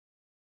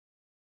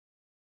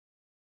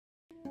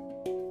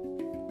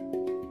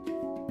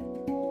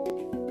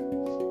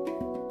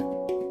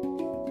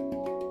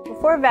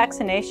Before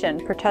vaccination,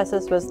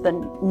 pertussis was the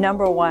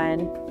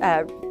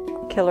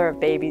 #1 killer of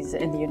babies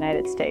in the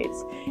United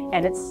States,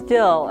 and it's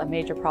still a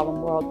major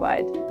problem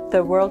worldwide.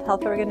 The World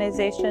Health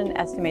Organization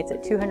estimates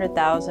that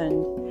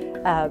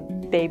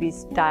 200,000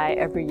 babies die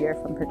every year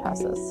from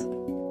pertussis.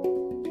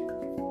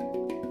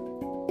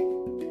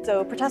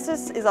 So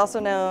pertussis is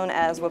also known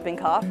as whooping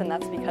cough, and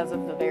that's because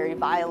of the very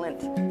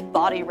violent,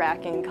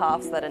 body-racking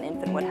coughs that an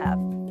infant would have.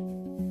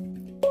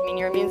 I mean,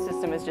 your immune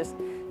system is just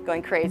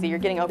going crazy. You're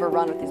getting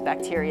overrun with these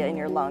bacteria in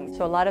your lungs.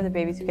 So a lot of the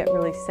babies who get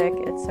really sick,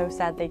 it's so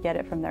sad they get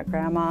it from their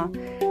grandma,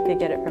 they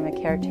get it from a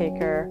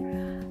caretaker,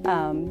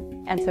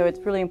 and so it's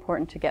really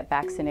important to get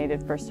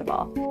vaccinated first of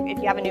all. If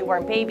you have a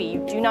newborn baby, you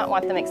do not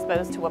want them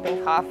exposed to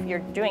whooping cough. You're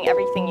doing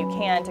everything you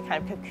can to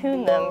kind of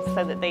cocoon them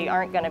so that they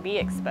aren't going to be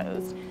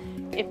exposed.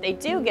 If they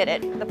do get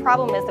it, the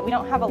problem is that we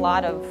don't have a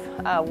lot of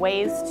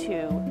ways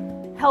to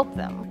help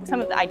them.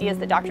 Some of the ideas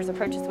that doctors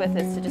approach us with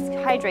is to just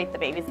hydrate the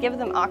babies, give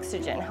them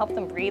oxygen, help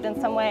them breathe in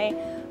some way.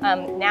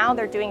 Now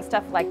they're doing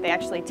stuff like they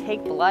actually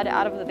take blood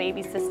out of the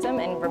baby's system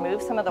and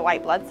remove some of the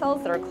white blood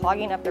cells that are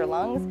clogging up their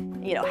lungs.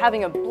 You know,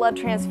 having a blood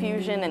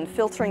transfusion and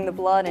filtering the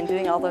blood and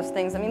doing all those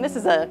things. I mean, this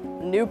is a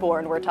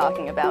newborn we're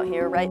talking about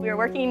here, right? We're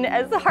working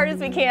as hard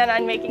as we can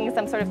on making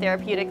some sort of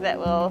therapeutic that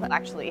will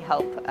actually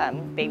help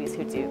babies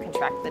who do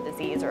contract the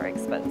disease or are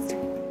exposed.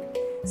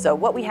 So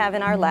what we have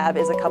in our lab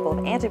is a couple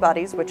of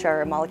antibodies, which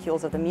are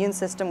molecules of the immune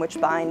system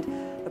which bind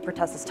the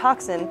pertussis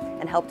toxin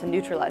and help to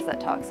neutralize that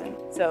toxin.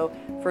 So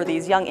for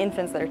these young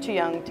infants that are too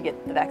young to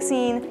get the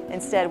vaccine,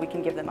 instead we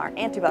can give them our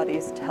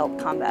antibodies to help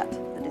combat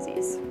the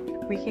disease.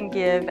 We can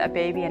give a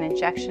baby an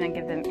injection and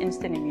give them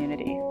instant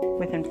immunity.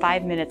 Within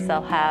 5 minutes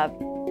they'll have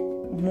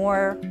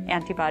more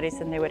antibodies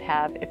than they would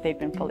have if they'd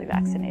been fully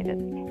vaccinated.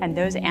 And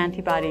those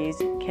antibodies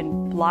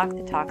can block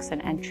the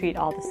toxin and treat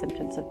all the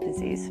symptoms of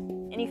disease.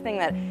 Anything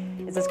that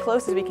is as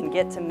close as we can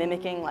get to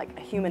mimicking like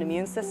a human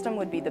immune system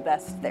would be the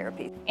best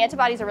therapy.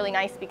 Antibodies are really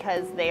nice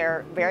because they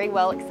are very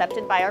well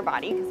accepted by our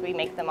body because we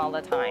make them all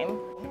the time,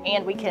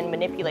 and we can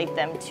manipulate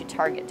them to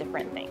target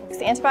different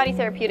things. Antibody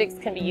therapeutics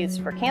can be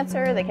used for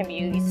cancer, they can be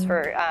used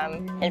for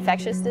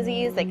infectious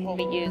disease, they can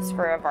be used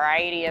for a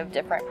variety of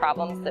different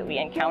problems that we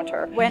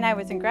encounter. When I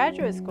was in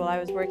graduate school, I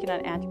was working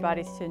on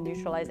antibodies to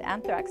neutralize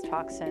anthrax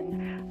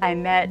toxin. I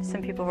met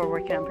some people who were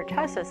working on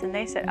pertussis, and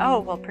they said,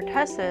 oh, well,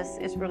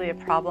 pertussis is really a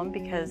problem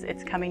because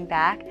it's coming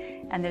back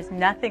and there's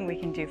nothing we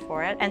can do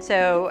for it. And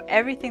so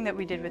everything that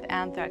we did with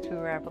anthrax, we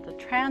were able to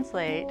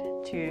translate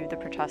to the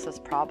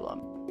pertussis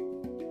problem.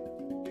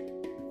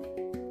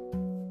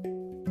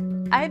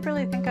 I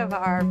really think of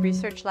our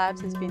research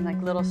labs as being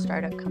like little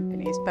startup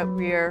companies, but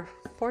we're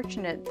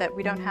fortunate that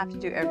we don't have to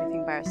do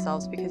everything by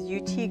ourselves because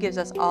UT gives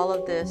us all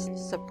of this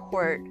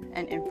support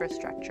and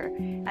infrastructure.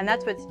 And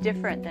that's what's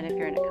different than if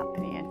you're in a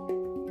company. And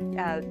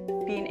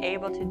being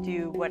able to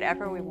do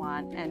whatever we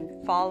want and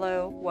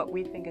follow what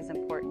we think is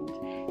important.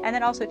 And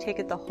then also take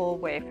it the whole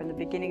way from the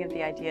beginning of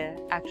the idea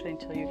actually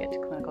until you get to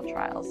clinical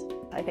trials.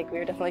 I think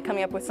we're definitely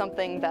coming up with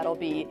something that'll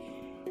be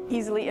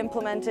easily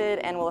implemented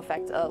and will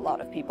affect a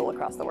lot of people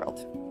across the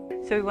world.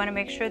 So we want to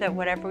make sure that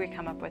whatever we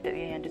come up with at the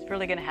end is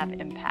really going to have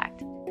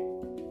impact.